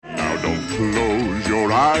Close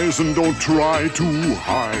your eyes and don't try to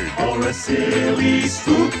hide. For a silly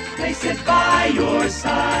spook, they sit by your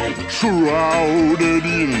side. Shrouded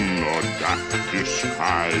in a dark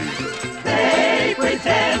disguise. They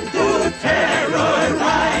pretend to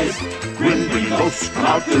terrorize. Grim Grinning Ghosts come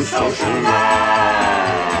out to socialize.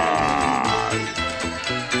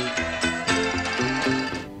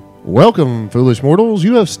 Welcome, foolish mortals.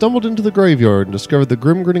 You have stumbled into the graveyard and discovered the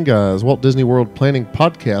Grim Grinning Guys Walt Disney World Planning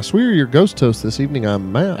Podcast. We are your ghost hosts this evening. I'm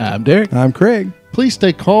Matt. I'm Derek. I'm Craig. Please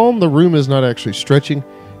stay calm. The room is not actually stretching.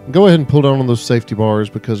 Go ahead and pull down on those safety bars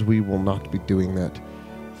because we will not be doing that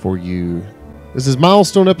for you. This is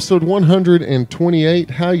milestone episode 128.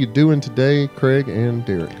 How you doing today, Craig and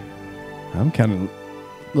Derek? I'm kind of a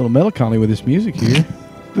little melancholy with this music here.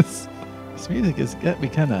 This music has got me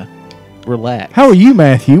kind of relaxed. How are you,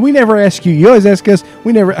 Matthew? We never ask you. You always ask us.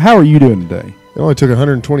 How are you doing today? It only took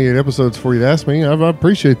 128 episodes for you to ask me. I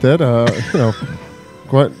appreciate that.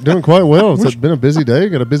 Doing quite well. It's been a busy day.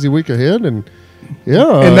 Got a busy week ahead, and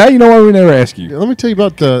yeah. And now you know why we never ask you. Let me tell you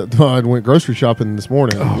about I went grocery shopping this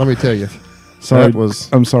morning. Let me tell you. Sorry, that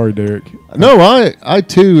I'm sorry, Derek. No, I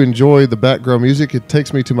too enjoy the background music. It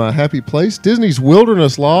takes me to my happy place, Disney's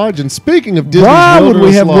Wilderness Lodge. And speaking of Disney's Why would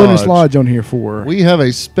we have Wilderness Lodge on here for? We have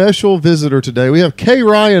a special visitor today. We have K.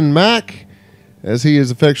 Ryan Mack, as he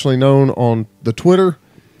is affectionately known on the Twitter.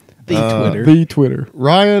 The Twitter.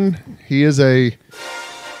 Ryan, he is he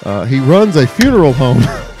runs a funeral home.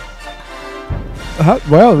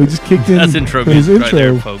 Well, we just kicked in That's intro his music right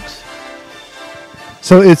there, folks.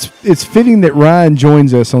 So it's fitting that Ryan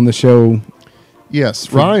joins us on the show.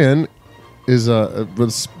 Yes, Ryan is a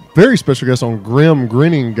very special guest on Grim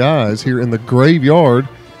Grinning Guys here in the graveyard,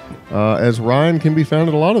 as Ryan can be found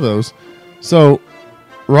at a lot of those. So,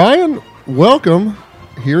 Ryan, welcome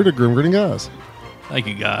here to Grim Grinning Guys. Thank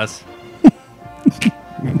you, guys.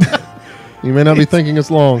 You may not be thinking it's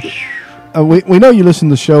long. We know you listen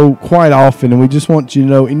to the show quite often, and we just want you to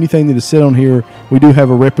know anything that is said on here. We do have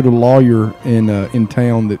a reputable lawyer in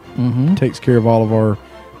town that takes care of all of our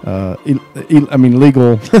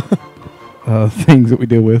legal things that we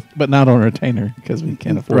deal with. But not on retainer because we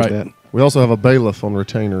can't afford that. We also have a bailiff on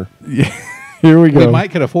retainer. Yeah, here we go. We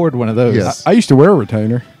might could afford one of those. Yes. I used to wear a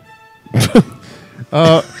retainer.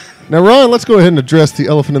 Now, Ryan, let's go ahead and address the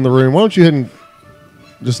elephant in the room. Why don't you ahead and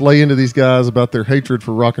just lay into these guys about their hatred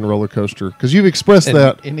for Rock and Roller Coaster, because you've expressed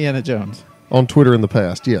that Indiana Jones on Twitter in the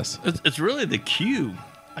past. Yes, It's really the queue.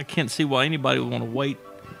 I can't see why anybody would want to wait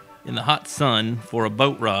in the hot sun for a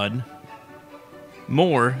boat ride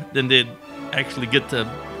more than they'd actually get to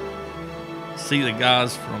see the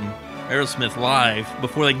guys from Aerosmith live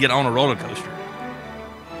before they get on a roller coaster.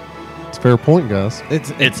 it's a fair point, guys.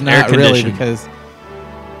 It's not air really conditioned. because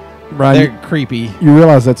Ryan, they're creepy. you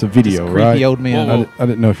realize that's a video, Creepy right? old men. Whoa. I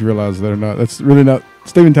didn't know if you realized that or not. That's really not.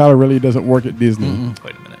 Steven Tyler really doesn't work at Disney.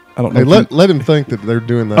 Wait a minute. I don't know. Hey, if you- let him think that they're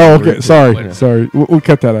doing that. Oh, okay. Wait a Sorry. minute. We'll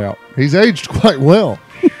cut that out. He's aged quite well.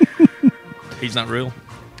 He's not real.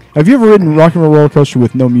 Have you ever ridden Rock and Roller Coaster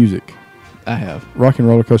with no music? I have. Rock and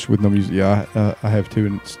Roller Coaster with no music. Yeah, I have too,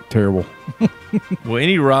 and it's terrible. Well,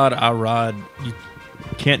 any ride I ride, you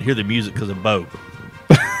can't hear the music because of Bo.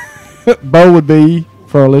 Bo would be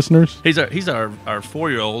for our listeners. He's our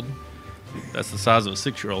 4-year-old. That's the size of a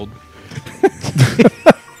 6-year-old.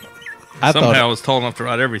 Somehow I was tall enough to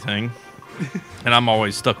ride everything, and I'm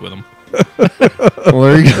always stuck with him. Well,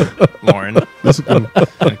 there you go. Lauren, This is gonna,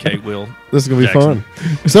 and Kate Will. this is gonna be Jackson.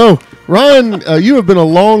 fun. So, Ryan, you have been a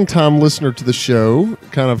long-time listener to the show,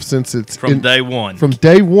 kind of since it's From day one. From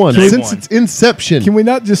day one, Day since one. its inception. Can we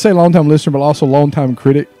not just say long-time listener, but also long-time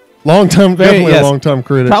critic? Definitely yes. a long-time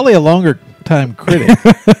critic. Probably a longer time critic.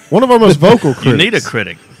 One of our most vocal critics. You need a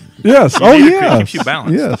critic. Yes. You Oh, need a critic. yes. Keeps you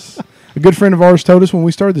balanced. Yes. A good friend of ours told us when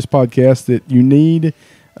we started this podcast that you need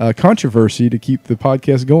controversy to keep the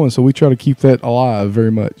podcast going. So we try to keep that alive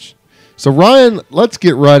very much. So, Ryan, let's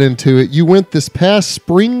get right into it. You went this past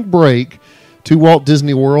spring break to Walt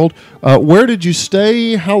Disney World. Where did you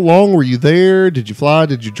stay? How long were you there? Did you fly?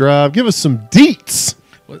 Did you drive? Give us some deets.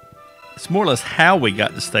 It's more or less how we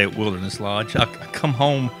got to stay at Wilderness Lodge. I come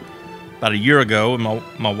home about a year ago, and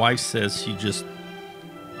my wife says she just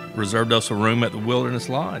reserved us a room at the Wilderness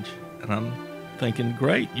Lodge. And I'm thinking,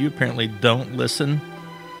 great, you apparently don't listen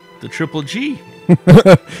to Triple G.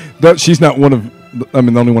 She's not one of, the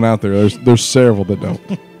only one out there. There's several that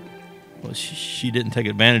don't. Well, she didn't take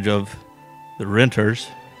advantage of the renters,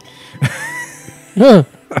 The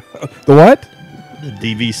what? the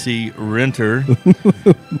DVC renter.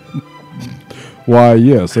 Why,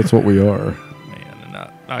 yes, that's what we are. Man, and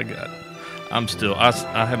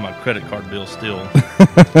I have my credit card bill still.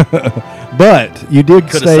 But you did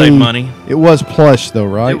Coulda stay. saved money. It was plush though,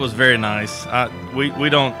 right? It was very nice. We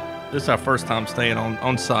don't. This is our first time staying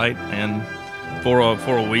on site, and for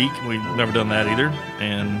a week, we've never done that either.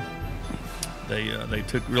 And they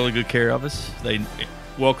took really good care of us. They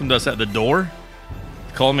welcomed us at the door,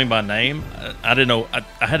 called me by name. I didn't know.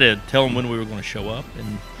 I had to tell them when we were going to show up,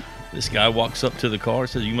 and this guy walks up to the car and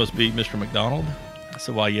says, "You must be Mr. McDonald." I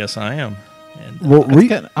said, "Why, yes, I am." And Well,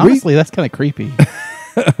 Honestly, that's kind of creepy.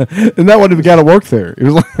 and that would have got to work there. It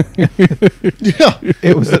was like Yeah,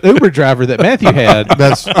 It was the Uber driver that Matthew had.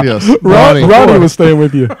 that's yes. Ronnie Ronnie. was staying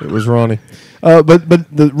with you. It was Ronnie. But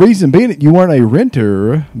the reason being that you weren't a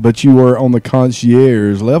renter, but you were on the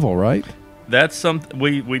concierge level, right? that's something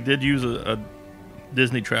we did use a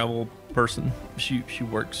Disney travel person. She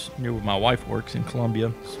works near where my wife works in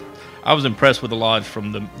Columbia. I was impressed with the lodge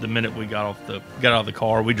from the minute we got out of the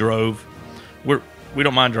car. We drove. We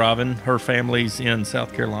don't mind driving. Her family's in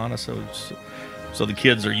South Carolina, so the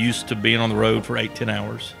kids are used to being on the road for 8-10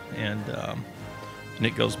 hours, and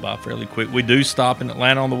it goes by fairly quick. We do stop in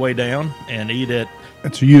Atlanta on the way down and eat at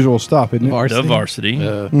That's your usual stop, isn't it? the Varsity,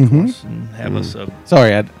 of Mhm. course, and have us a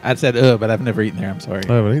Sorry, I said but I've never eaten there. I'm sorry.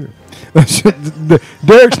 I haven't either.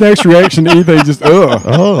 Derek's next reaction to anything is just ugh.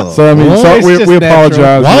 Oh, So I mean, What? so It's we just apologize.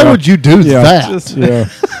 natural. why yeah. would you do Yeah. that? Yeah,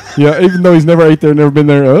 yeah. Even though he's never ate there, never been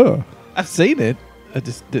there. I've seen it. I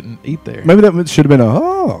just didn't eat there. Maybe that should have been a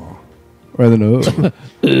oh rather than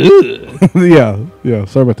yeah, yeah.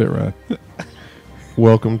 Sorry about that, Ryan.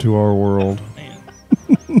 Welcome to our world. man.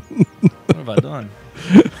 What have I done?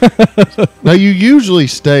 Now you usually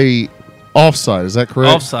stay offsite. Is that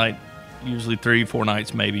correct? Offsite, usually 3-4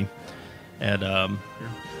 nights maybe. At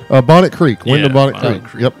Bonnet Creek. Went to yeah, Bonnet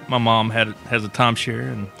Creek. Yep. My mom has a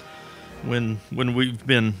timeshare, and when we've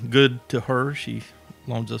been good to her, she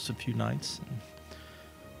loans us a few nights.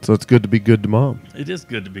 So it's good to be good to mom. It is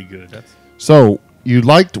good to be good. That's So you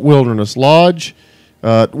liked Wilderness Lodge.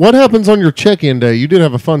 What happens on your check-in day? You did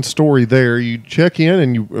have a fun story there. You check in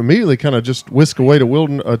and you immediately kind of just whisk away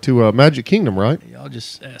to Magic Kingdom, right? y'all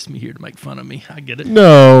just asked me here to make fun of me. I get it.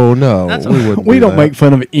 No, That's we okay. wouldn't. We do don't that. make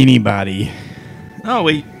fun of anybody. No,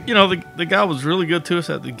 the guy was really good to us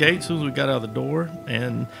at the gate as soon as we got out of the door,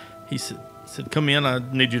 and he said, "Come in. I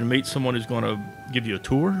need you to meet someone who's going to give you a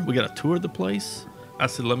tour. We got a tour of the place." I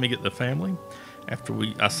said, "Let me get the family." After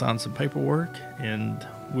I signed some paperwork, and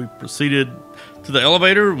we proceeded to the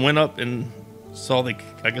elevator, went up and saw the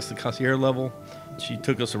concierge level. She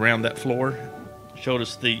took us around that floor, showed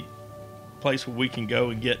us the place where we can go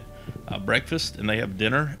and get breakfast, and they have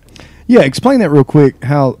dinner. Yeah, explain that real quick.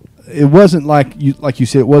 How it wasn't like you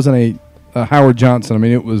said. It wasn't a Howard Johnson. I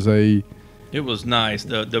mean, it was a. It was nice.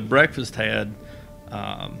 The breakfast had,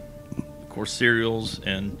 of course, cereals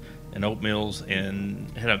and oatmeals, and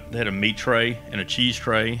had a meat tray and a cheese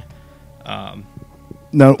tray.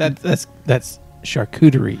 No, That's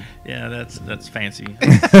charcuterie. Yeah, that's fancy.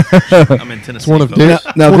 I'm in Tennessee. It's one of, folks.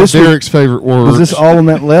 Now one of this was- Derek's favorite words. was this all on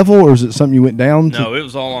that level, or is it something you went down to? No, it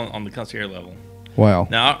was all on the concierge level. Wow.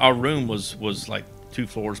 Now our room was like 2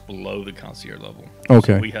 floors below the concierge level.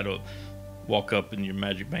 Okay. So we had to walk up in your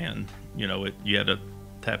Magic Band. You had to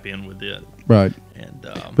tap in with it, Right. and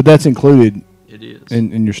But that's included it is.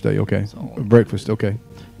 in your stay. Okay. It's all- Breakfast. Okay.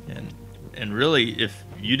 And really, if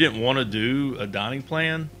you didn't want to do a dining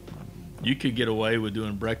plan, you could get away with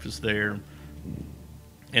doing breakfast there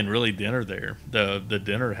and really dinner there. The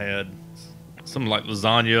dinner had something like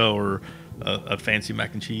lasagna or a fancy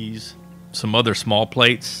mac and cheese, some other small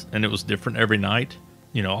plates, and it was different every night.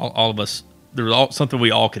 All of us, there was something we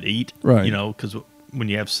all could eat. Right. Because when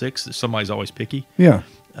you have 6, somebody's always picky. Yeah.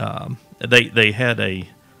 They had a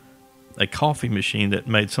coffee machine that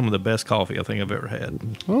made some of the best coffee I think I've ever had.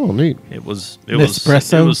 Oh, neat. It was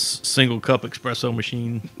Nespresso? single cup espresso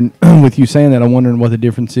machine. With you saying that, I'm wondering what the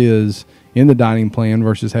difference is in the dining plan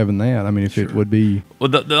versus having that. I mean, if it Sure. would be. Well,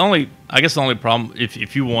 the only problem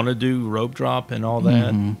if you want to do rope drop and all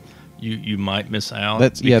that, you might miss out.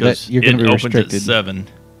 That's- yeah, that- because you're gonna it be opens restricted. at 7,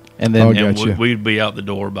 And then Oh, and gotcha. we'd be out the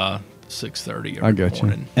door by 6:30 every I gotcha.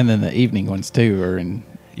 morning. and then the evening ones too are in.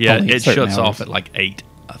 Yeah, only it certain shuts hours. off at like 8,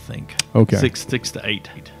 I think. Okay. 6 to 8.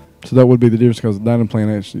 So that would be the difference because the dining plan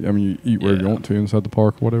actually, I mean, you eat wherever you Yeah. want to inside the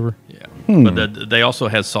park or whatever. Yeah, but they also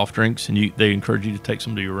had soft drinks, and they encourage you to take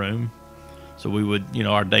some to your room. So we would,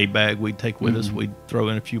 our day bag we'd take with us. We'd throw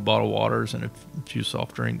in a few bottled waters and a few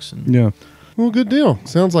soft drinks, and Yeah. Well, good deal.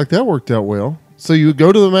 Sounds like that worked out well. So you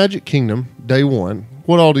go to the Magic Kingdom day 1.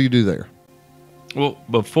 What all do you do there? Well,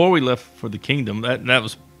 before we left for the kingdom, that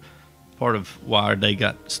was part of why our day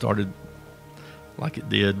got started like it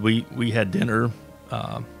did. We had dinner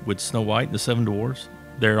with Snow White and the 7 Dwarfs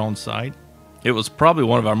there on site. It was probably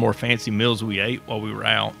one of our more fancy meals we ate while we were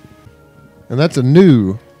out. And that's a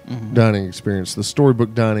new dining experience, the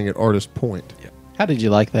Storybook Dining at Artist Point. How did you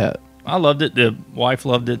like that? I loved it. The wife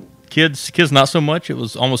loved it. Kids not so much. It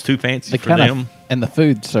was almost too fancy for kinda, them. And the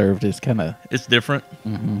food served is kind of It's different.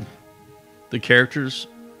 The characters,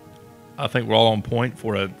 I think, were all on point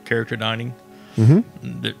for a character dining.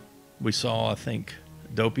 That we saw, I think,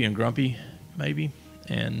 Dopey and Grumpy, maybe,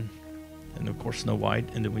 and of course Snow White,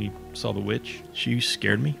 and then we saw the witch. She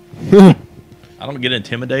scared me. I don't get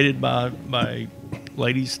intimidated by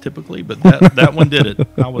ladies typically, but that one did it.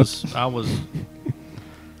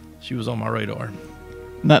 She was on my radar.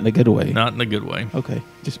 not in a good way. Not in a good way. Okay,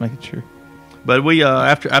 just making sure. But we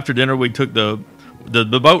after dinner we took the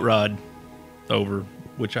boat ride over,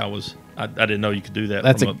 which I didn't know you could do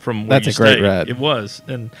that. From where that's you a great stayed. ride. It was,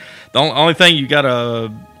 and the only thing you gotta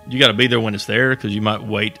be there when it's there, because you might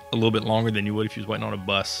wait a little bit longer than you would if you was waiting on a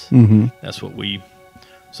bus. That's what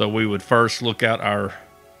so we would first look out our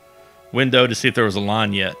window to see if there was a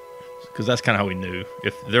line yet, because that's kind of how we knew.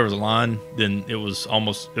 If there was a line, then it was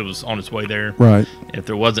on its way there. Right. If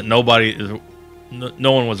there wasn't nobody,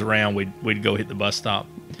 no one was around, we'd go hit the bus stop.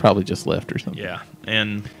 Probably just left or something. Yeah,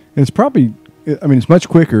 and It's probably, I mean, it's much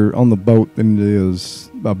quicker on the boat than it is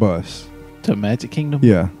by bus. To Magic Kingdom?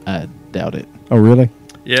 Yeah. I doubt it. Oh, really?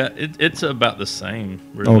 yeah, it's about the same.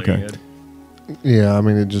 Really. Okay. Yeah, I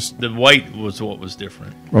mean, it just, The weight was what was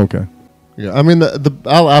different. Okay. yeah, I mean,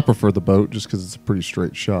 I prefer the boat just because it's a pretty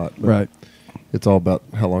straight shot. but Right. It's all about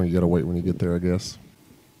how long you got to wait when you get there, I guess.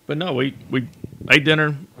 But no, we ate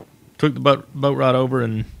dinner, took the boat ride over,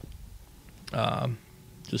 and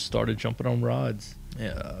just started jumping on rides.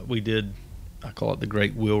 Yeah, we did. I call it the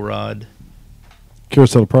Great Wheel Ride.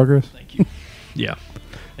 Carousel of Progress? Thank you. Yeah,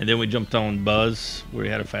 and then we jumped on Buzz, where we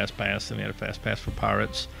had a fast pass, and we had a fast pass for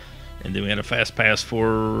Pirates, and then we had a fast pass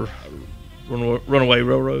for Runaway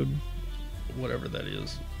Railroad, whatever that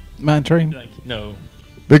is. Mine Train? Thank you. No,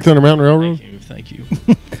 Big Thunder Mountain Railroad? thank you.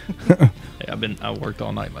 Hey, I worked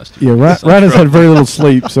all night last year. Yeah, Ryan has had very little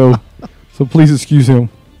sleep, so please excuse him.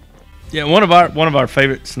 Yeah, one of our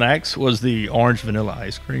favorite snacks was the orange vanilla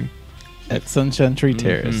ice cream. At Sunshine Tree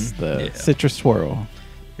Terrace, the Yeah. citrus swirl.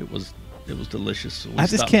 It was delicious. So we I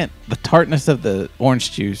just stopped- can't. The tartness of the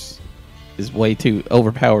orange juice is way too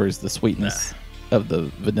overpowers the sweetness of the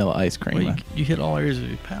vanilla ice cream. Well, you hit all areas of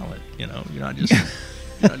your palate. You know, you're not just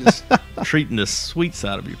treating the sweet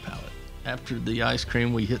side of your palate. After the ice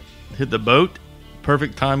cream, we hit the boat.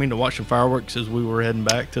 Perfect timing to watch the fireworks as we were heading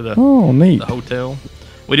back to the Oh, neat. the hotel.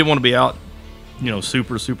 We didn't want to be out,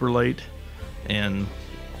 super, super late, and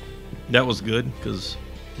that was good because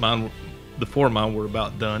the four of mine were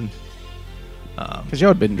about done. Because y'all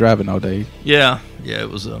had been driving all day. Yeah, it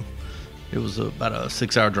was about a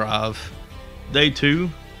 6-hour drive. Day 2,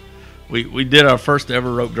 we did our first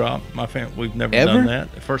ever rope drop. My family, we've never Ever? done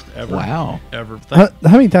that. First ever. Wow. Ever. How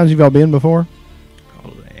many times have y'all been before?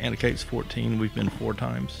 Anna Kate's 14. We've been 4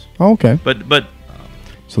 times. Oh, okay. But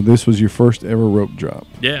So this was your first ever rope drop.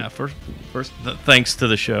 yeah, first thanks to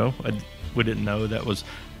the show. We didn't know that was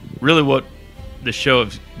really what the show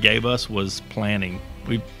gave us was planning.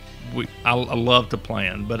 I love to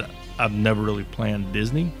plan, but I've never really planned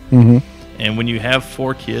Disney. Mm-hmm. And when you have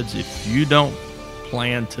 4 kids, if you don't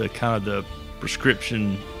plan to kind of the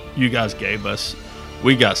prescription you guys gave us,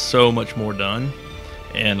 we got so much more done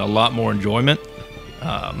and a lot more enjoyment.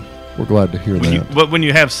 We're glad to hear that. But when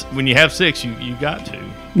you have 6, you got to.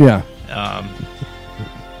 Yeah.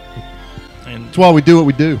 And That's why we do what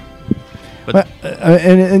we do. but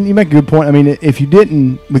And you make a good point. I mean, if you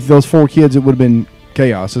didn't, with those 4 kids, it would have been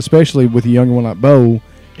chaos, especially with a younger one like Bo.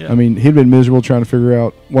 yeah. I mean, he'd been miserable trying to figure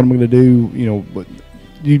out what am I going to do, but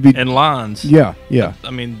you'd be. and lines. Yeah.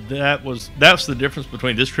 I mean, that's the difference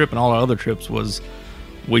between this trip and all our other trips was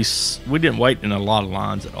we didn't wait in a lot of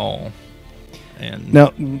lines at all. And Now,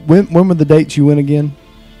 when were the dates you went again?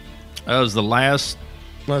 that was the last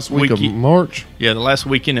Week of March. the last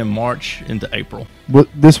weekend in March into April.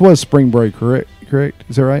 This was spring break, correct?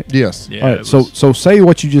 Is that right? Yes. Yeah. All right. it So was- say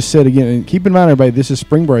what you just said again, and keep in mind, everybody, this is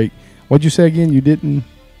spring break. What'd you say again? You didn't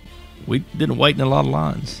we didn't wait in a lot of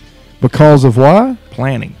lines. because of why?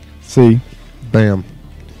 Planning. See, Bam.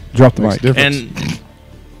 drop the Makes mic. a difference.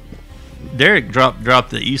 And Derek dropped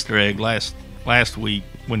the Easter egg last week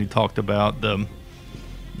when he talked about the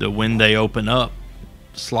when they open up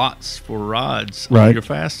slots for rides on Right. your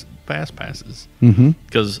fast passes. Mm-hmm.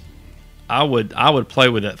 Because I would play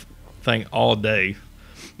with that thing all day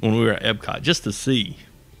when we were at Epcot just to see.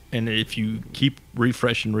 And if you keep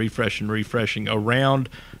refreshing around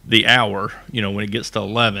the hour, when it gets to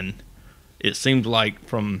 11, it seems like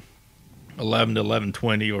from 11 to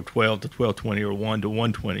 11:20 or 12 to 12:20 or 1 to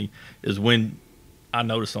 1:20 is when I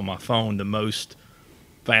noticed on my phone the most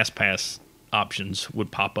fast pass options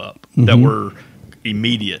would pop up that were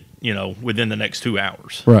immediate, within the next 2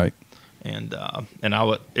 hours. Right. And I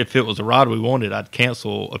would, if it was a ride we wanted, I'd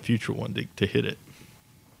cancel a future one to hit it.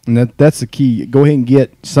 And that's the key. Go ahead and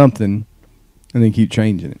get something, and then keep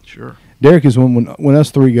changing it. Sure. Derek is when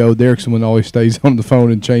us three go. Derek's the one that always stays on the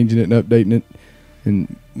phone and changing it and updating it.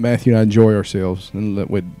 And Matthew and I enjoy ourselves and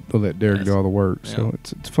we'll let Derek do all the work. Yeah. So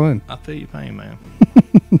it's fun. I feel your pain, man.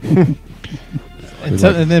 And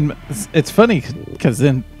then it's funny because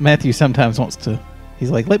then Matthew sometimes wants to.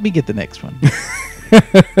 He's like, "Let me get the next one."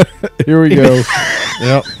 Here we go.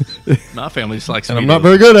 Yep. My family just likes And me I'm not to-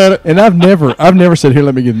 very good at it. And I've never said, "Here,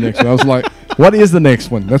 let me get the next one." I was like, "What is the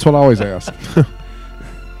next one?" That's what I always ask.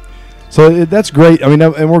 So that's great. I mean,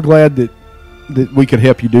 and we're glad that we could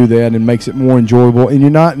help you do that, and it makes it more enjoyable. And you're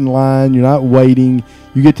not in line, you're not waiting.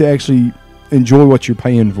 You get to actually enjoy what you're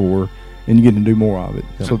paying for, and you get to do more of it.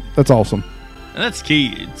 Yeah. So that's awesome. And that's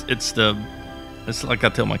key. It's like I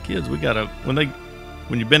tell my kids, we gotta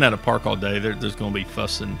when you've been at a park all day, there's gonna be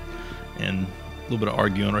fussing and a little bit of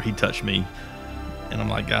arguing, or he touched me, and I'm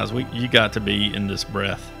like, guys, you got to be in this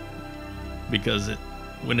breath, because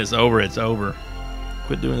when it's over, it's over.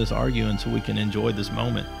 Quit doing this arguing so we can enjoy this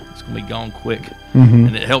moment. It's gonna be gone quick,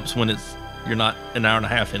 and it helps when you're not an hour and a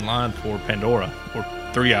half in line for Pandora or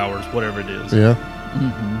 3 hours, whatever it is. Yeah.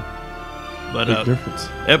 But Big difference.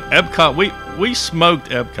 Epcot, we smoked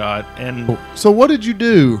Epcot, and So what did you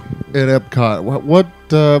do at Epcot?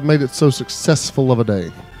 What made it so successful of a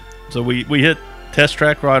day? so we hit Test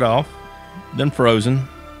Track right off, then Frozen,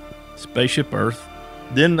 Spaceship Earth,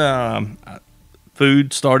 then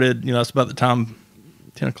food started. That's about the time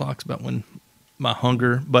 10 o'clock's about when my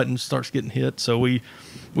hunger button starts getting hit. So we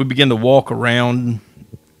begin to walk around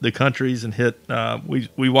the countries and hit.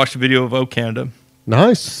 We watched a video of O Canada.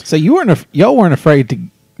 Nice. So y'all weren't afraid to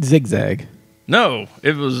zigzag. No,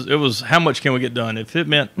 it was how much can we get done? If it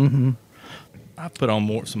meant I put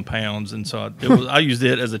on some pounds, and so I used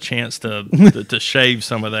it as a chance to shave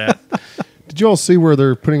some of that. Did you all see where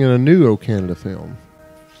they're putting in a new O Canada film?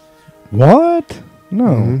 What?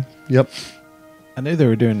 No. Yep. I knew they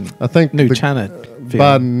were doing I think new the- China by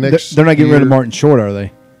film. next They're not getting rid of year- Martin Short, are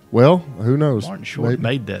they? Well, who knows? Martin Short Maybe.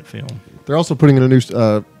 made that film. They're also putting in a new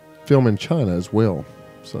film in China as well.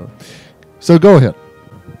 So go ahead.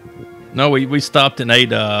 No, we stopped and ate.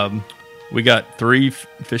 We got 3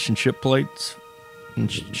 fish and chip plates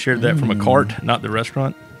and shared that from a cart, not the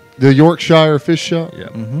restaurant. The Yorkshire Fish Shop. Yeah.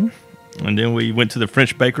 And then we went to the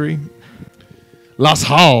French bakery, Las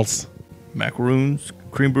Halles. macaroons,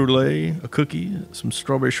 cream brulee, a cookie, some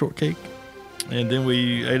strawberry shortcake, and then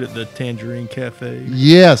we ate at the Tangerine Cafe.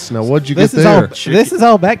 Yes. Now, what'd you This get is there? all. This is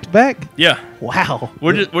all back to back. Yeah, Wow.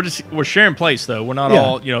 we're sharing plates though. We're not Yeah.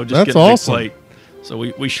 all just That's getting awesome. a big plate. So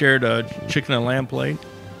we shared a chicken and lamb plate.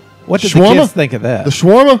 What did Shawarma? the kids think of that? The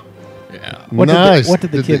shawarma. Yeah, Nice. What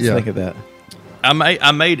did the kids yeah. think of that?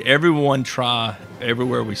 I made everyone try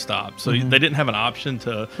everywhere we stopped, so they didn't have an option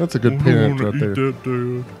to. That's a good parent right there.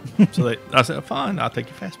 So I said, fine, I'll take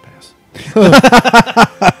your fast pass.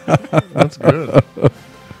 That's good.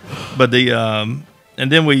 But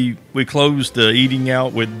and then we closed the eating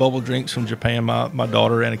out with bubble drinks from Japan. My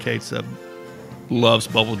daughter Anna Kate loves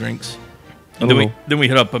bubble drinks. And then we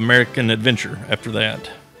hit up American Adventure after that.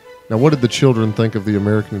 Now, what did the children think of the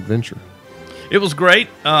American Adventure? It was great.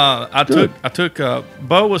 I Good. took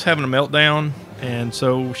Bo was having a meltdown, and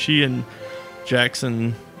so she and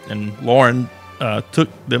Jackson and Lauren took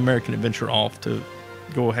the American Adventure off to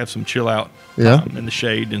go have some chill out Yeah. in the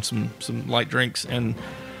shade and some light drinks. And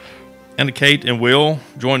Kate and Will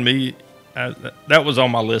joined me. That was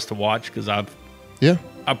on my list to watch because I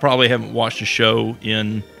probably haven't watched a show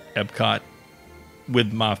in Epcot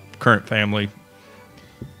with my current family.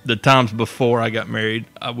 The times before I got married,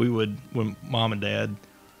 when Mom and Dad,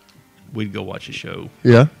 we'd go watch a show.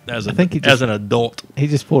 Yeah. As I think as an adult He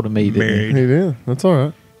just pulled a me. didn't he? married. He did. That's all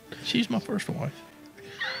right. She's my first wife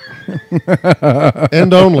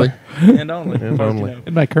And only. and only. And Fuck, only. you know.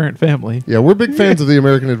 In my current family. Yeah, we're big fans of the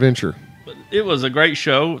American Adventure. But it was a great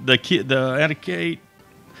show. The Anna Kate,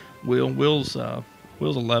 Will's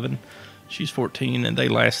 11. She's 14, and they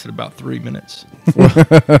lasted about 3 minutes.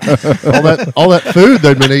 All that food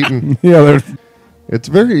they've been eating. Yeah,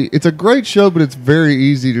 It's a great show, but it's very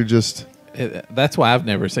easy to just. That's why I've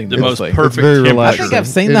never seen The this most thing. perfect. very temperature. I relaxing. think I've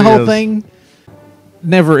seen It the whole is. thing.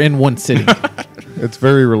 Never in one sitting. It's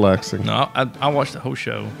very relaxing. No, I watched the whole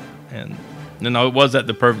show, and it was at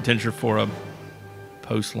the perfect temperature for a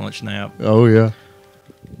post lunch nap. Oh yeah.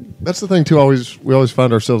 That's the thing too. We always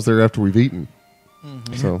find ourselves there after we've eaten.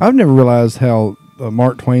 So I've never realized how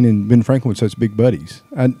Mark Twain and Ben Franklin were such big buddies.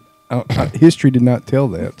 History did not tell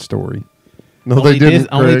that story. no, Only they didn't.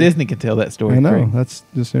 Only Craig. Disney can tell that story. I know. Craig. That's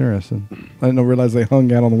just interesting. I didn't realize they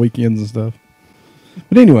hung out on the weekends and stuff.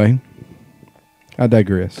 But anyway, I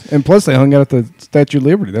digress. And plus, they hung out at the Statue of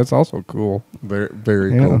Liberty. That's also cool. Very,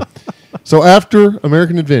 very Yeah. cool. So after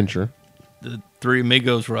American Adventure, The Three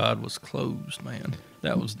Amigos ride was closed, man.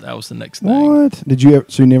 That was the next thing. What? Did you ever,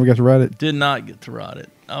 so you never got to ride it? Did not get to ride it.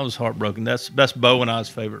 I was heartbroken. That's Bo and I's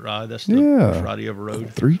favorite ride. That's the Yeah. first ride he ever rode.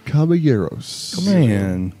 Three Caballeros.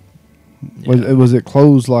 Man. Yeah. Was it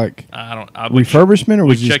closed like We refurbishment or we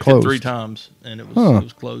was it just checked closed? it 3 times, and it was Huh. it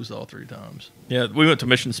was closed all 3 times. Yeah, we went to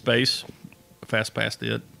Mission Space. Fast passed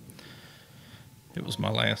it. It was my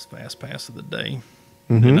last fast pass of the day.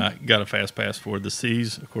 Mm-hmm. Then I got a fast pass for the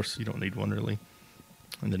Seas. Of course, you don't need one really.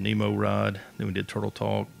 And the Nemo ride. Then we did Turtle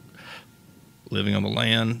Talk, Living on the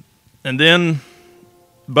Land, and then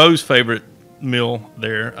Bo's favorite meal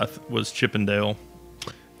there was Chippendale.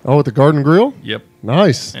 Oh, at the Garden Grill. Yep,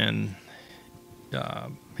 Nice. and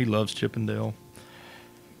he loves Chippendale.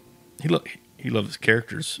 He loves his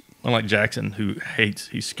characters. Unlike Jackson,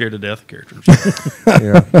 he's scared to death of characters.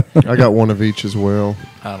 Yeah, I got one of each as well.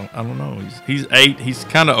 I don't know. He's 8. He's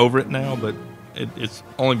kind of over it now, but it's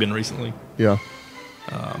only been recently. Yeah.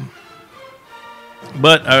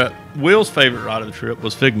 But Will's favorite ride of the trip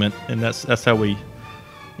was Figment, and that's how we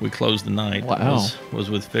closed the night. Wow. Was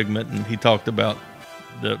with Figment, and he talked about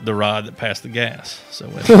the ride that passed the gas. So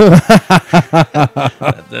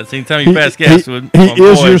that's anytime you pass gas with my he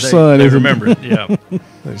is boys, your son, They isn't he? remember it. Yeah.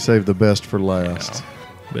 They saved the best for last.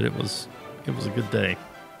 But it was a good day.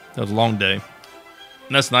 That was a long day.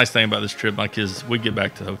 And that's the nice thing about this trip. My kids, we get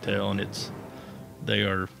back to the hotel and they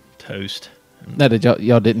are toast. Now, did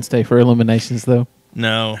y'all didn't stay for Illuminations though?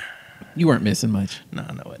 No, You weren't missing much. no,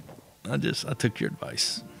 I know it. I took your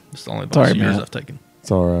advice. It's the only Sorry, advice of yours Matt. I've taken.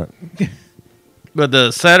 It's all right. But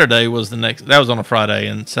the Saturday was the next. That was on a Friday,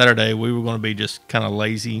 and Saturday we were going to be just kind of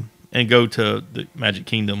lazy and go to the Magic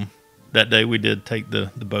Kingdom. That day we did take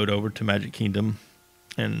the boat over to Magic Kingdom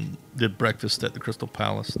and did breakfast at the Crystal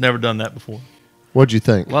Palace. Never done that before. What'd you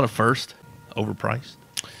think? A lot of first, overpriced.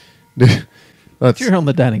 That's You're on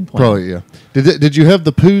the dining plan. probably yeah. Did you have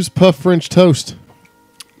the Pooh's Puff French toast?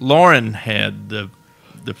 Lauren had the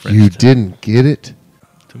French You toast. didn't get it.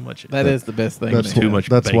 Too much. That is the best thing. That's too there. much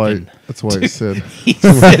That's bacon. why. That's why he said. He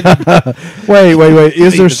said Wait.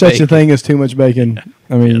 Is Eat there the such a bacon. thing as too much bacon?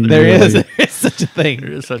 I mean, there is. really. There is such a thing.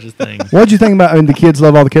 There is such a thing. What'd you think about? I mean, the kids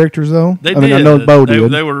love all the characters, though. They I mean, did. I know Bo they, did.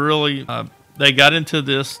 They were really. They got into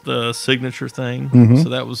the signature thing, Mhm. so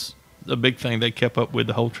that was a big thing. They kept up with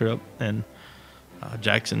the whole trip, and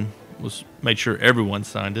Jackson made sure everyone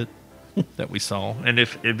signed it that we saw. And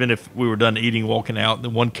even if we were done eating, walking out, the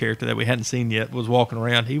one character that we hadn't seen yet was walking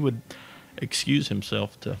around, he would excuse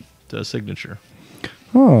himself to a signature.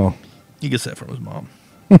 Oh, He gets that from his mom.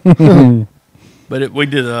 But we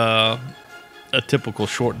did a typical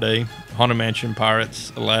short day. Haunted Mansion,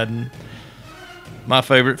 Pirates, Aladdin. My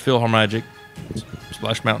favorite, PhilharMagic,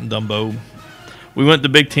 Splash Mountain, Dumbo. We went to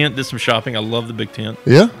the Big Tent, did some shopping. I love the Big Tent.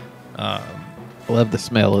 Yeah. Love the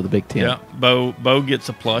smell of the Big Tent. Yeah, Bo gets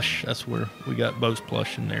a plush. That's where we got Bo's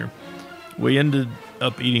plush in there. We ended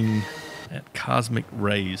up eating at Cosmic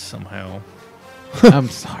Rays somehow. I'm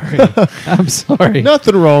sorry. I'm sorry.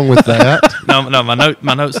 Nothing wrong with that. No,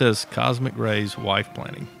 my note says Cosmic Rays wife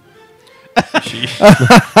planning. She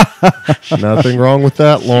Nothing wrong with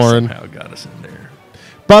that, Lauren. somehow got us in there.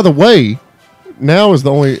 By the way, now is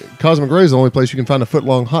the only Cosmic Ray is the only place you can find a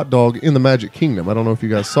foot-long hot dog in the Magic Kingdom. I don't know if you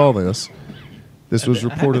guys saw this. This was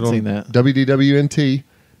reported haven't on seen that. WDWNT.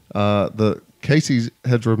 The Casey's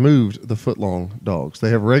has removed the foot-long dogs. They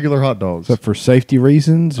have regular hot dogs, is that for safety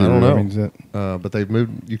reasons? I don't or, know. mean, is that, but they've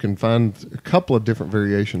moved. You can find a couple of different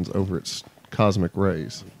variations over at Cosmic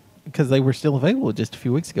Rays. Because they were still available just a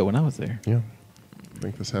few weeks ago when I was there. Yeah, I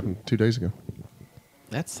think this happened 2 days ago.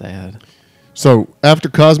 That's sad. So after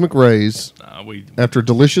Cosmic Rays, We after a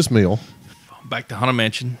delicious meal, back to Haunted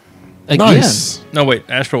Mansion. Again. nice. No, wait,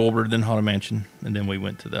 Astro Orbiter, then Haunted Mansion, and then we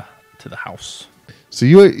went to the house. So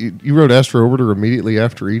you rode Astro Orbiter immediately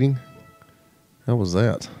after eating? How was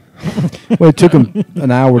that? well, it took them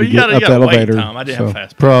an hour to you get gotta, up you the gotta wait elevator. time. I didn't so- have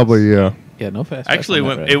fast. pass. Probably, yeah. Yeah, no fast. Actually,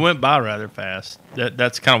 pass on that it ride. went by rather fast.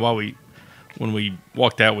 That's kind of why when we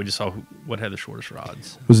walked out, we just saw what had the shortest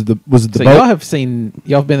rods. Was it the So boat?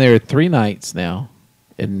 y'all have been there 3 nights now,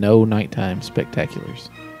 and no nighttime spectaculars,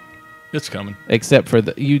 It's coming. except for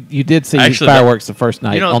you did see Actually, fireworks the first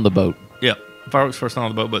night you know- on the boat. Yeah, fireworks first time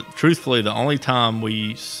on the boat, but truthfully, the only time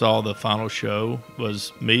we saw the final show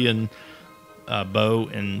was me and Bo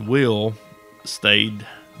and Will stayed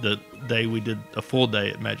the day we did a full day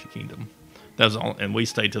at Magic Kingdom. That was all, and we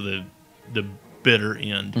stayed to the bitter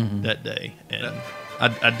end that day. And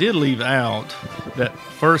I did leave out that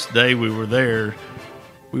first day we were there.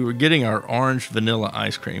 We were getting our orange vanilla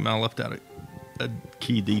ice cream. I left out a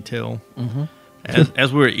key detail.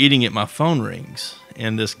 As we were eating it, my phone rings,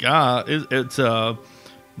 and this guy, it's the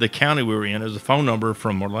county we were in. There's a phone number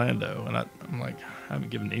from Orlando, and I'm like, I haven't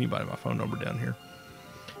given anybody my phone number down here,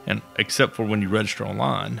 and except for when you register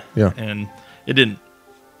online. Yeah. And it didn't.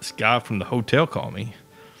 This guy from the hotel called me.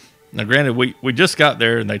 Now, granted, we just got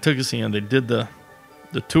there, and they took us in. They did the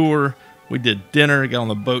tour. We did dinner. Got on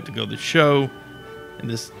the boat to go to the show, and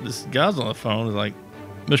this guy's on the phone is like,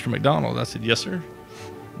 Mr. McDonald. I said, yes, sir.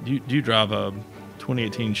 Do you drive a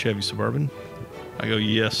 2018 Chevy Suburban? I go,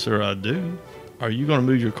 yes, sir, I do. Are you going to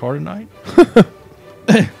move your car tonight?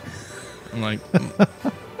 I'm like,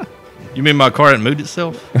 you mean my car hadn't moved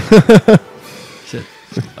itself? He said,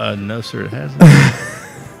 no, sir, it hasn't.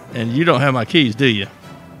 And you don't have my keys, do you?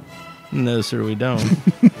 No, sir, we don't.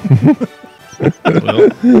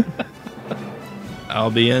 Well,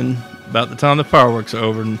 I'll be in about the time the fireworks are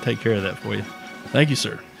over and take care of that for you. Thank you,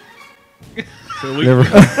 sir. So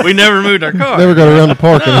we never moved our car. Never got around to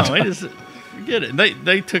parking. No, we just forget it.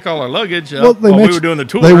 They took all our luggage Well, while we were doing the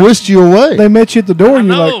tour. They whisked you away. They met you at the door, and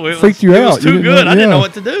you No, like freaked you it out. was too You good. I didn't know yeah.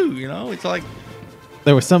 what to do. It's like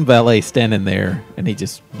There was some valet standing there, and he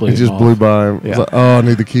just blew He him just off. blew by him. He was Yeah. like, oh, I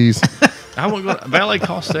need the keys. I went valet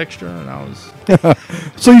cost extra, and I was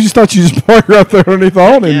So you just thought you just parked right there underneath the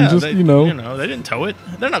awning, yeah. and just They, they didn't tow it.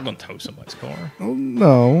 They're not going to tow somebody's car.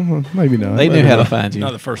 no, maybe not. They knew how to find you.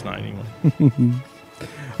 Not the first night anyway.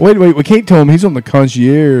 Wait, we can't tell him he's on the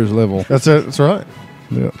concierge level. That's it. That's right.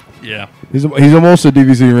 Yeah, Yeah, he's almost a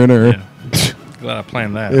DVC renter. yeah. Glad I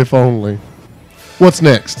planned that. If only. What's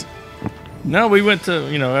next? No, we went to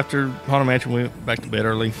after Haunted Mansion, we went back to bed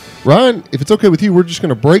early. Ryan, if it's okay with you, we're just going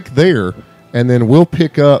to break there, and then we'll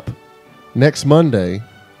pick up next Monday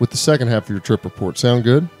with the second half of your trip report. Sound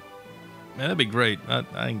good? Man, that'd be great.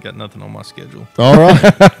 I ain't got nothing on my schedule. All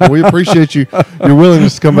right. We appreciate your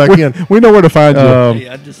willingness to come back in. We know where to find you.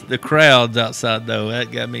 Hey, the crowds outside though,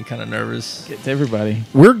 that got me kind of nervous. It's everybody.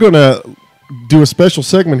 We're going to do a special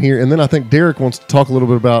segment here, and then I think Derek wants to talk a little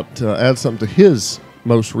bit about add something to his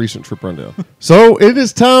most recent trip rundown. So it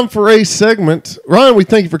is time for a segment. Ryan, we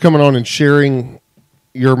thank you for coming on and sharing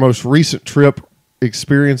your most recent trip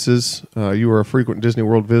experiences. You are a frequent Disney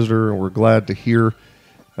World visitor, and we're glad to hear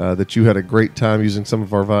that you had a great time using some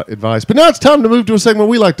of our advice. But now it's time to move to a segment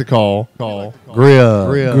we like to call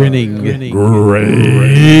Grinning.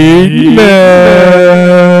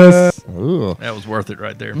 Ooh. That was worth it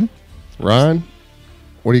right there. Ryan,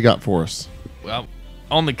 what do you got for us? Well,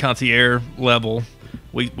 on the concierge level,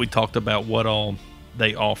 we talked about what all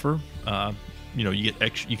they offer. You get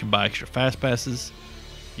extra. You can buy extra fast passes.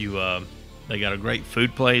 They got a great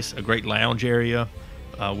food place, a great lounge area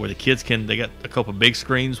where the kids can. They got a couple big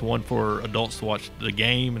screens, one for adults to watch the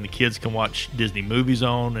game, and the kids can watch Disney movies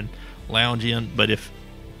on and lounge in. But if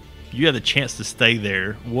you had the chance to stay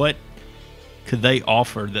there, what could they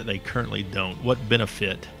offer that they currently don't? What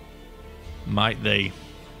benefit might they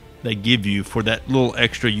give you for that little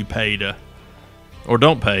extra you pay to, or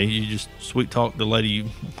don't pay? You just sweet talk the lady you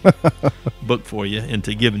booked for you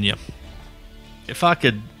into giving you. If I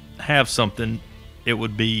could have something, it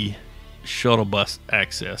would be shuttle bus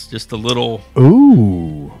access. Just a little,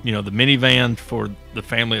 Ooh, the minivan for the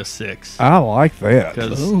family of 6. I like that.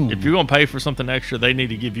 Because Ooh. if you're going to pay for something extra, they need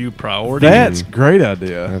to give you priority. That's a great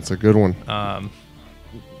idea. That's a good one.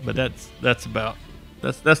 But that's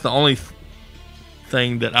the only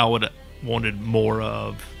thing that I would have wanted more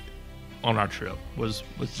of on our trip was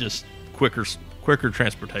just quicker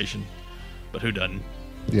transportation. But who doesn't?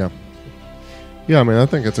 Yeah. Yeah, I mean, I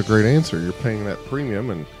think that's a great answer. You're paying that premium,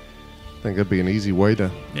 and I think that'd be an easy way to.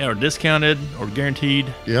 Yeah, or discounted or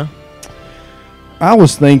guaranteed. Yeah. I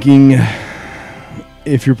was thinking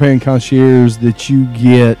if you're paying concierge that you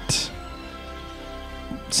get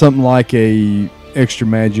something like a extra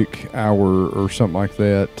magic hour or something like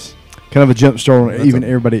that. Kind of a jump start on That's even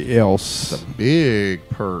everybody else. It's a big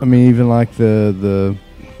perk. I mean, even like the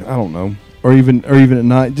I don't know, or even at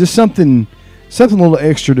night, just something a little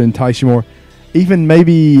extra to entice you more. Even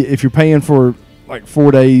maybe if you're paying for like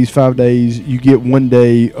 4 days, 5 days, you get 1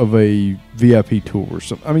 day of a VIP tour or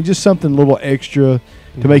something. I mean, just something a little extra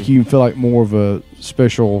to make you feel like more of a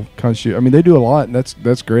special concierge. I mean, they do a lot, and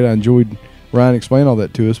that's great. I enjoyed Ryan explaining all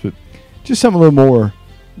that to us, but just something a little more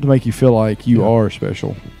to make you feel like you are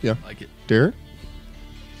special. Yeah. Like it. Derek?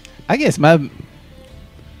 I guess my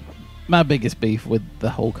biggest beef with the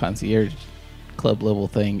whole concierge club level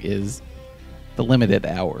thing is the limited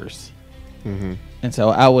hours. Mm-hmm. And so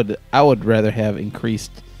I would rather have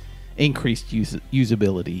increased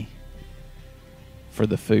usability for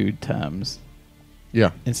the food times.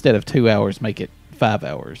 Yeah, Instead of 2 hours, make it 5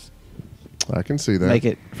 hours. I can see that. Make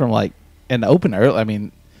it from and open early. I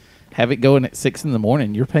mean, have it going at 6 in the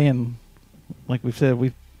morning. You're paying, like we've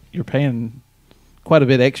said, you're paying quite a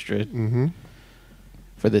bit extra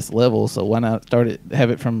for this level. So why not have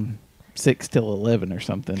it from 6 till 11 or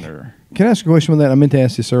something? Or Can I ask a question on that? I meant to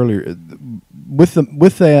ask this earlier. With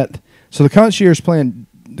that, so the concierge plan,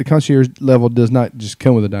 the concierge level does not just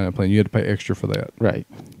come with a dining plan. You had to pay extra for that. right.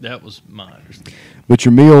 That was my understanding. But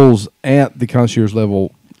your meals at the concierge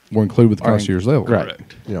level were included with the Are concierge level. right.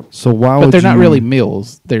 Correct. Yep. So why But would they're not you- really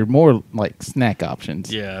meals. They're more like snack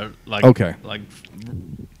options. Yeah, like Okay. like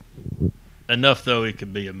enough though it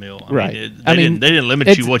could be a meal. I Right. Mean, I mean, they didn't limit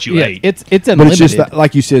It's- you what you yeah, ate. It's But unlimited. it's just that,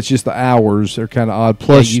 like you said, it's just the hours are kind of odd.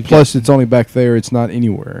 Plus it's only back there. It's not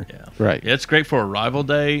anywhere. Yeah. Right. Yeah, it's great for arrival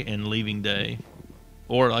day and leaving day,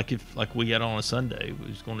 or like if we had on a Sunday, we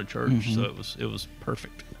was going to church, Mm-hmm. so it was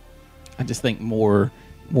perfect. I just think more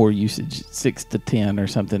usage, 6 to 10 or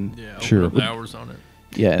something. Yeah, Sure. open up hours on it.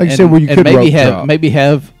 Yeah, Like you said, well, you and could maybe rope drop.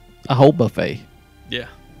 have a whole buffet Yeah,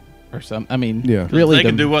 or something. I mean, Yeah. really, they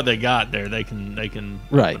can do what they got there. They can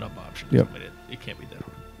Right. open up options. Yep. I mean, it can't be that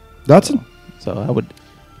hard. Dotson? So I would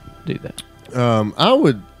do that.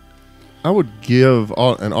 I would give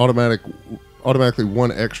automatically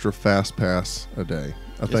one extra fast pass a day.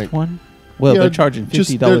 I Just think. one. Well, Yeah, they're charging just-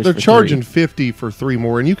 $50. They're for charging 3. 50 for 3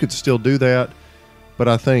 more, and you could still do that. But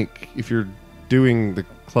I think if you're doing the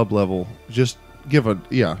club level, just give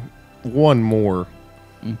one more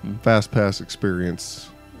fast pass experience.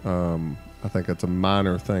 I think that's a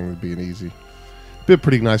minor thing. Would be be a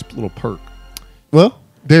pretty nice little perk. Well,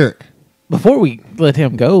 Derek, Before we let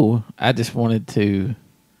him go, I just wanted to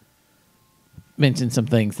mention some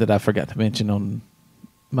things that I forgot to mention on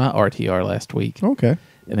my RTR last week. Okay.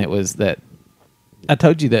 And it was that I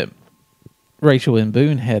told you that Rachel and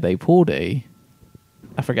Boone had a pool day.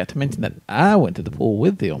 I forgot to mention that I went to the pool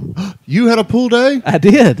with them. you had a pool day. I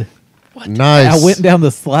did. Nice. I went down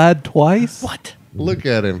the slide twice. What? Look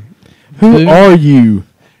at him. Who Boone? are you?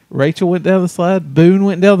 Rachel went down the slide. Boone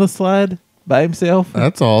went down the slide by himself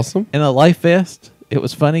That's awesome. in a life vest. It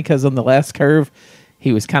was funny because on the last curve,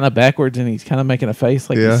 he was kind of backwards and he's kind of making a face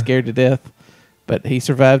like Yeah. he's scared to death. But he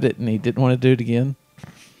survived it and he didn't want to do it again.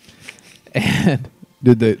 And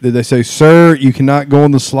Did they say, sir, you cannot go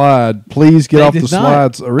on the slide. Please get they off did the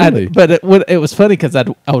not. slides. Really? But it was funny because I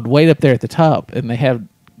would wait up there at the top and they have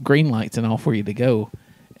green lights and all for you to go.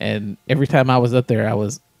 And every time I was up there,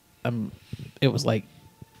 it was like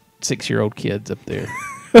 6-year-old kids up there.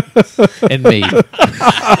 And me.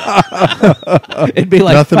 It'd be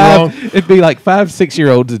like Nothing wrong. It'd be like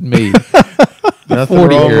 5-6-year-olds and me. Nothing wrong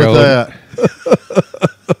with 40-year-old. that.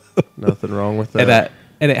 Nothing wrong with that.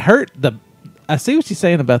 And it hurt I see what you're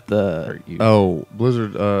saying about the hurt you. Oh,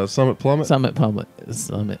 Blizzard Summit Plummet? Summit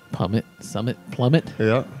Plummet.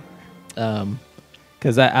 Yeah.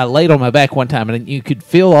 Because I laid on my back one time and you could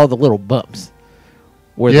feel all the little bumps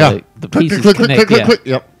where Yeah. the Click, pieces click, click, connect. click, Yeah. click, click.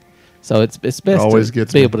 Yep. So it's best Always to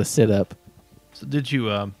gets be me. able to sit up. So did you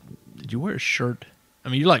wear a shirt? I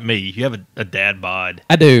mean, you're like me. You have a dad bod,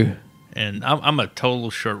 I do. and I'm a total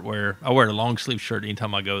shirt wearer. I wear a long sleeve shirt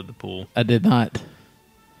anytime I go to the pool. I did not.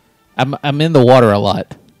 I'm in the water a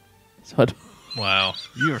lot. So Wow,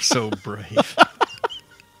 you are so brave.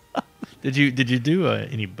 Did you do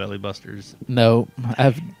any belly busters? no,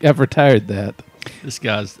 I've retired that. This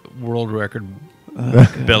guy's world record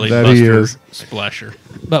belly That he buster is. splasher.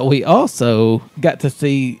 But we also got to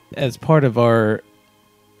see, as part of our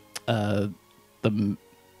the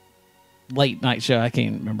late night show, I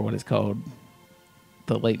can't remember what it's called,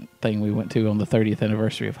 the late thing we went to on the 30th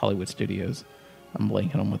anniversary of Hollywood Studios. I'm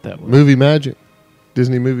blanking on what that was. Movie Magic.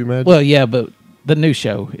 Disney Movie Magic. Well, yeah, but the new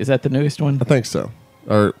show, is that the newest one? I think so.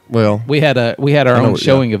 Or, well, We had our know own it,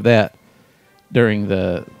 showing of that during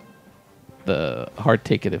the hard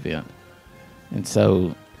ticket event, and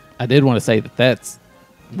so I did want to say that that's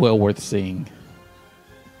well worth seeing.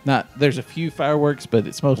 There's a few fireworks, but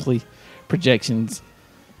it's mostly projections,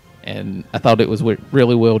 and I thought it was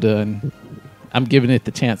really well done. I'm giving it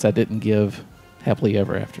the chance I didn't give Happily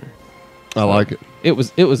Ever After. I like it. It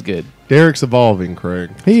was good, Derek's evolving, Craig.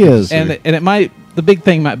 He is. and it might, the big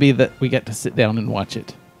thing might be that we got to sit down and watch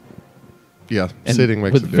it. Yeah, And sitting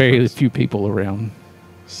makes with a very difference. few people around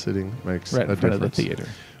Sitting makes right a in front of the difference. theater.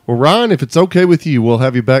 Well, Ryan, if it's okay with you, we'll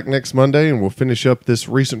have you back next Monday, and we'll finish up this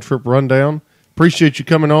recent trip rundown. Appreciate you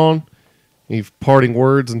coming on. Any parting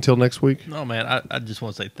words until next week? No, man, I just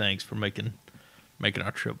want to say thanks for making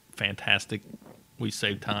our trip fantastic. We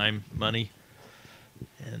saved time, money,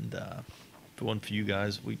 and if it wasn't for you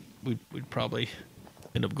guys, we'd probably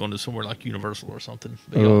end up going to somewhere like Universal or something.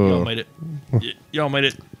 But y'all made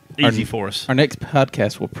it easy for us. Our next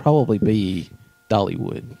podcast will probably be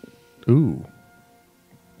Dollywood. Ooh.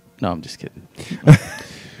 No, I'm just kidding.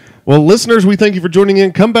 Well, listeners, we thank you for joining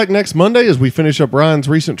in. Come back next Monday as we finish up Ryan's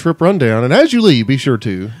recent trip rundown. And as you leave, be sure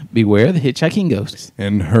to Beware the hitchhiking ghosts.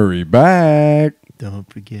 And hurry back. Don't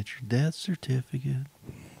forget your death certificate.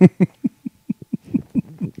 If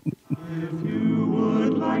you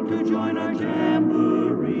would like to join our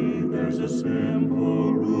jamboree, there's a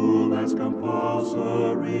simple rule that's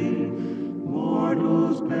compulsory.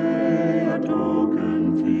 Mortals pay